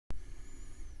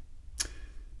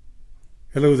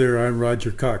Hello there, I'm Roger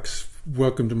Cox.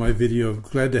 Welcome to my video.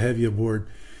 Glad to have you aboard.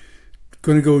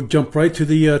 Going to go jump right to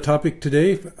the topic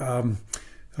today.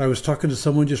 I was talking to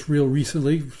someone just real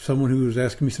recently, someone who was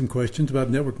asking me some questions about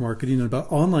network marketing and about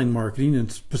online marketing in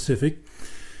specific.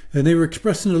 And they were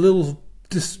expressing a little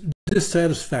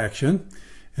dissatisfaction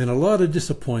and a lot of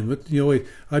disappointment.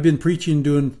 I've been preaching,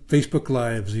 doing Facebook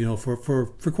Lives, for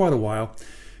quite a while.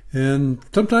 And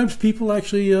sometimes people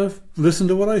actually listen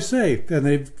to what I say, and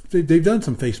they've done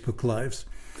some Facebook Lives.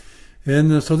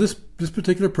 And so this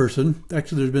particular person,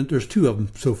 actually there's two of them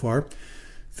so far,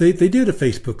 they did a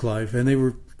Facebook Live, and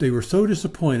they were so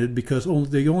disappointed because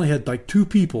they only had like 2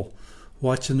 people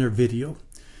watching their video,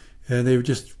 and they were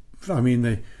just,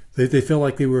 they felt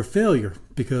like they were a failure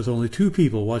because only 2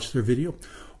 people watched their video.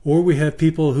 Or we have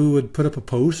people who would put up a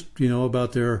post,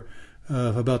 about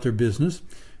their business,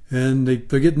 and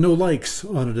they're getting no likes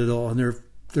on it at all, and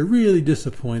they're really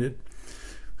disappointed.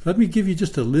 Let me give you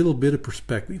just a little bit of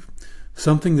perspective,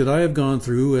 something that I have gone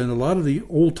through, and a lot of the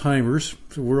old timers,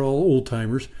 so we're all old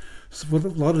timers, so what a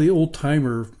lot of the old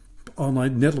timer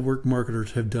online network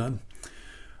marketers have done.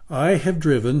 I have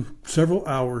driven several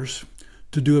hours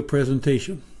to do a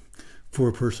presentation for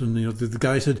a person. The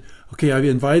guy said, "Okay, I've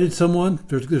invited someone.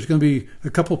 There's going to be a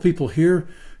couple people here.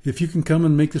 If you can come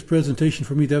and make this presentation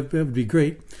for me, that would be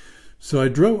great." So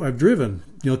I've driven,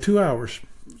 2 hours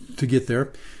to get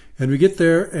there, and we get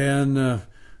there, and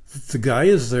the guy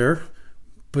is there,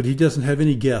 but he doesn't have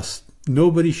any guests.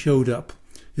 Nobody showed up.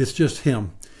 It's just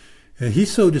him, and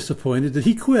he's so disappointed that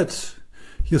he quits.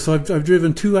 So I've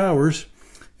driven 2 hours,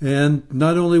 and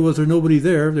not only was there nobody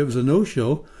there was a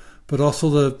no-show, but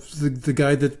also the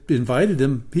guy that invited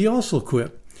him, he also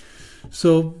quit.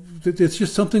 So it's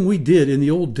just something we did in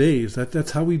the old days.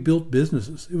 That's how we built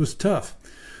businesses. It was tough.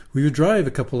 We would drive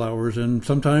a couple hours, and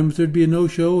sometimes there'd be a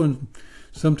no-show, and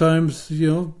sometimes,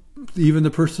 even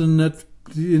the person that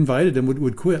invited him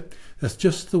would quit. That's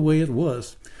just the way it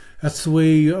was. That's the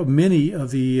way many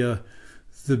of the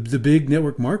big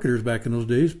network marketers back in those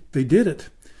days, they did it.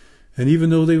 And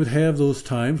even though they would have those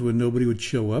times when nobody would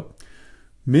show up,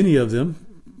 many of them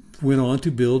went on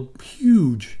to build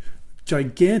huge,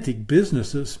 gigantic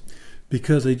businesses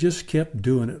because they just kept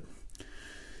doing it.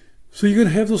 So you're going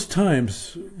to have those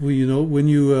times when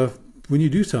you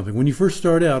do something, when you first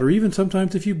start out, or even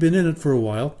sometimes if you've been in it for a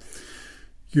while.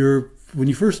 When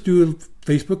you first do a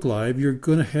Facebook Live, you're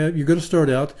going to start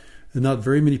out, and not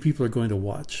very many people are going to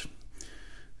watch.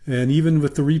 And even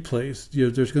with the replays,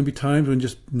 there's going to be times when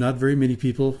just not very many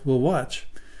people will watch.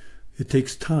 It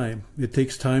takes time. It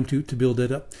takes time to build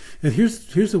that up. And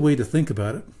here's the way to think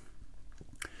about it.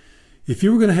 If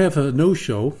you were going to have a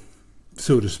no-show,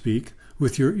 so to speak,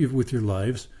 with your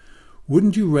lives,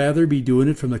 wouldn't you rather be doing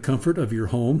it from the comfort of your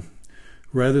home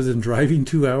rather than driving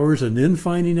 2 hours and then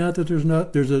finding out that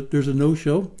there's a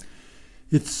no-show?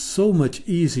 It's so much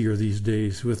easier these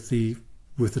days with the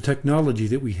technology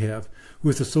that we have,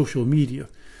 with the social media.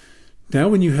 Now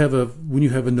when you have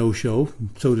a no-show,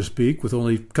 so to speak, with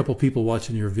only a couple people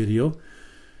watching your video,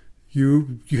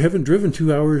 you haven't driven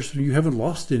 2 hours, you haven't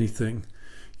lost anything.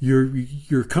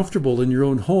 You're comfortable in your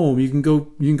own home. You can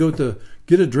go to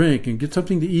get a drink and get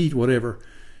something to eat, whatever.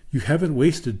 You haven't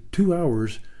wasted 2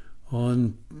 hours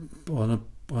on a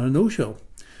no-show.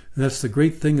 And that's the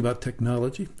great thing about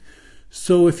technology.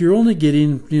 So if you're only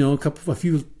getting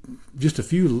just a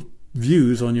few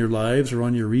views on your lives or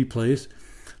on your replays,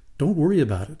 don't worry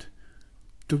about it.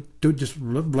 Don't just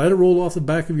let it roll off the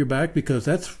back of your back, because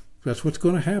that's what's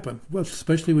going to happen. Well,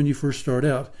 especially when you first start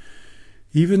out.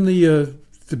 Even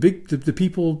the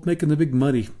people making the big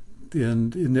money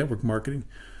in network marketing,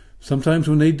 sometimes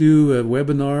when they do a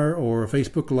webinar or a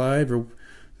Facebook Live, or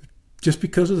just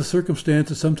because of the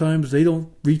circumstances, sometimes they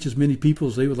don't reach as many people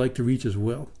as they would like to reach as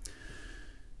well.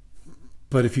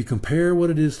 But if you compare what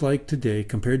it is like today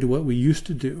compared to what we used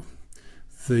to do,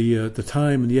 the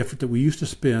time and the effort that we used to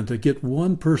spend to get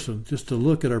one person just to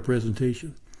look at our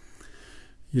presentation,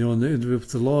 and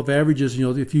with the law of averages,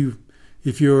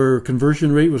 if your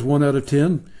conversion rate was 1 out of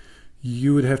 10,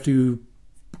 you would have to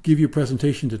give your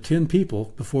presentation to 10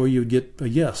 people before you would get a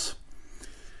yes.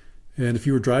 And if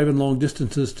you were driving long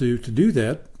distances to do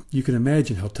that, you can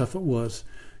imagine how tough it was.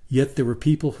 Yet there were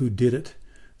people who did it.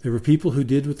 There were people who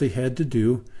did what they had to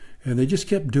do, and they just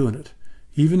kept doing it.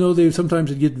 Even though they sometimes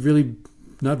would get really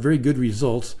not very good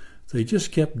results, they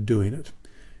just kept doing it.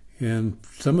 And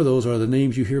some of those are the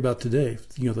names you hear about today.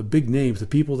 The big names, the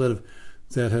people that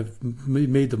have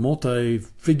made the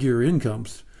multi-figure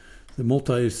incomes, the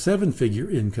multi-7-figure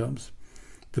incomes,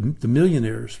 the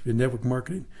millionaires in network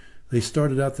marketing. They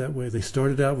started out that way. They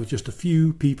started out with just a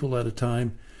few people at a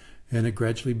time, and it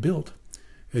gradually built.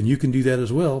 And you can do that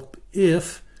as well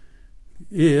if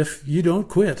you don't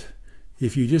quit.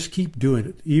 If you just keep doing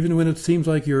it, even when it seems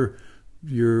like you're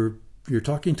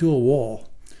talking to a wall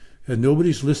and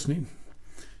nobody's listening,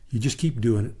 you just keep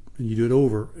doing it, and you do it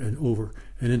over and over.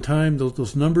 And in time,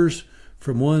 those numbers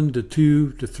from 1 to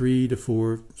 2 to 3 to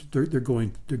 4, they're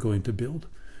going to build,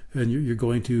 and you're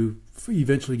going to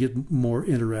eventually get more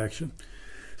interaction.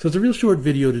 So it's a real short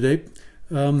video today.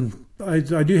 I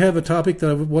do have a topic that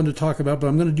I wanted to talk about, but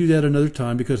I'm going to do that another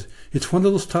time because it's one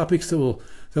of those topics that will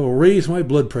raise my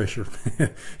blood pressure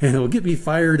and it will get me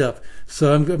fired up.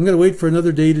 So I'm going to wait for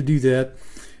another day to do that.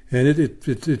 And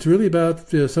it's really about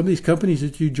some of these companies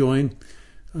that you join.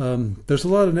 There's a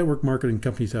lot of network marketing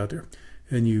companies out there,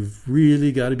 and you've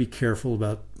really got to be careful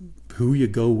about who you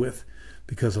go with,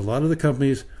 because a lot of the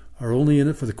companies are only in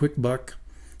it for the quick buck,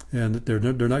 and they're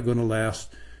not going to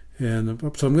last. And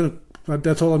so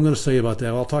that's all I'm going to say about that.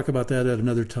 I'll talk about that at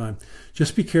another time.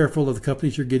 Just be careful of the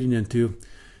companies you're getting into,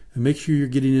 and make sure you're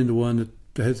getting into one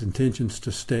that has intentions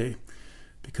to stay,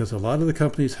 because a lot of the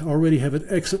companies already have an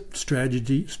exit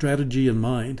strategy in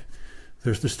mind.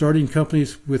 They're starting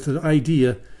companies with an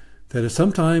idea that at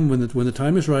some time when the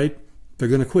time is right, they're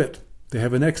going to quit. They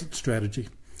have an exit strategy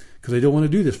because they don't want to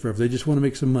do this forever. They just want to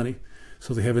make some money.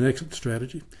 So they have an exit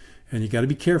strategy. And you got to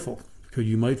be careful, because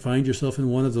you might find yourself in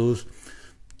one of those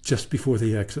just before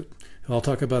they exit. I'll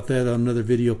talk about that on another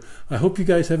video. I hope you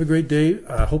guys have a great day.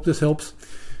 I hope this helps.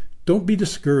 Don't be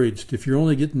discouraged if you're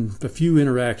only getting a few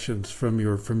interactions from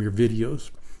your videos,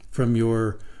 from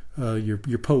your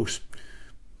post.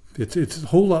 It's a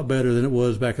whole lot better than it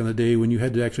was back in the day when you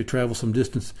had to actually travel some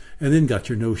distance and then got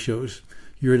your no-shows.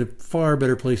 You're in a far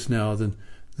better place now than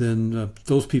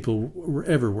those people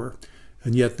ever were.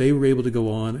 And yet they were able to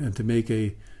go on and to make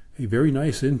a very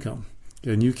nice income.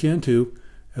 And you can too,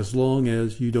 as long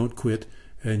as you don't quit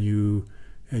and you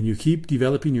keep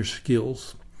developing your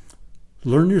skills.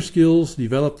 Learn your skills,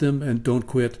 develop them, and don't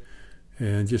quit,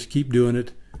 and just keep doing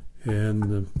it.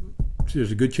 And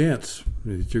there's a good chance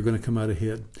that you're going to come out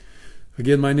ahead.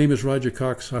 Again, my name is Roger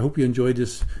Cox. I hope you enjoyed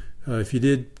this. If you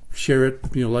did, share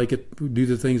it, like it, do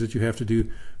the things that you have to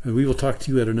do. And we will talk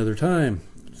to you at another time.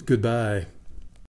 Goodbye.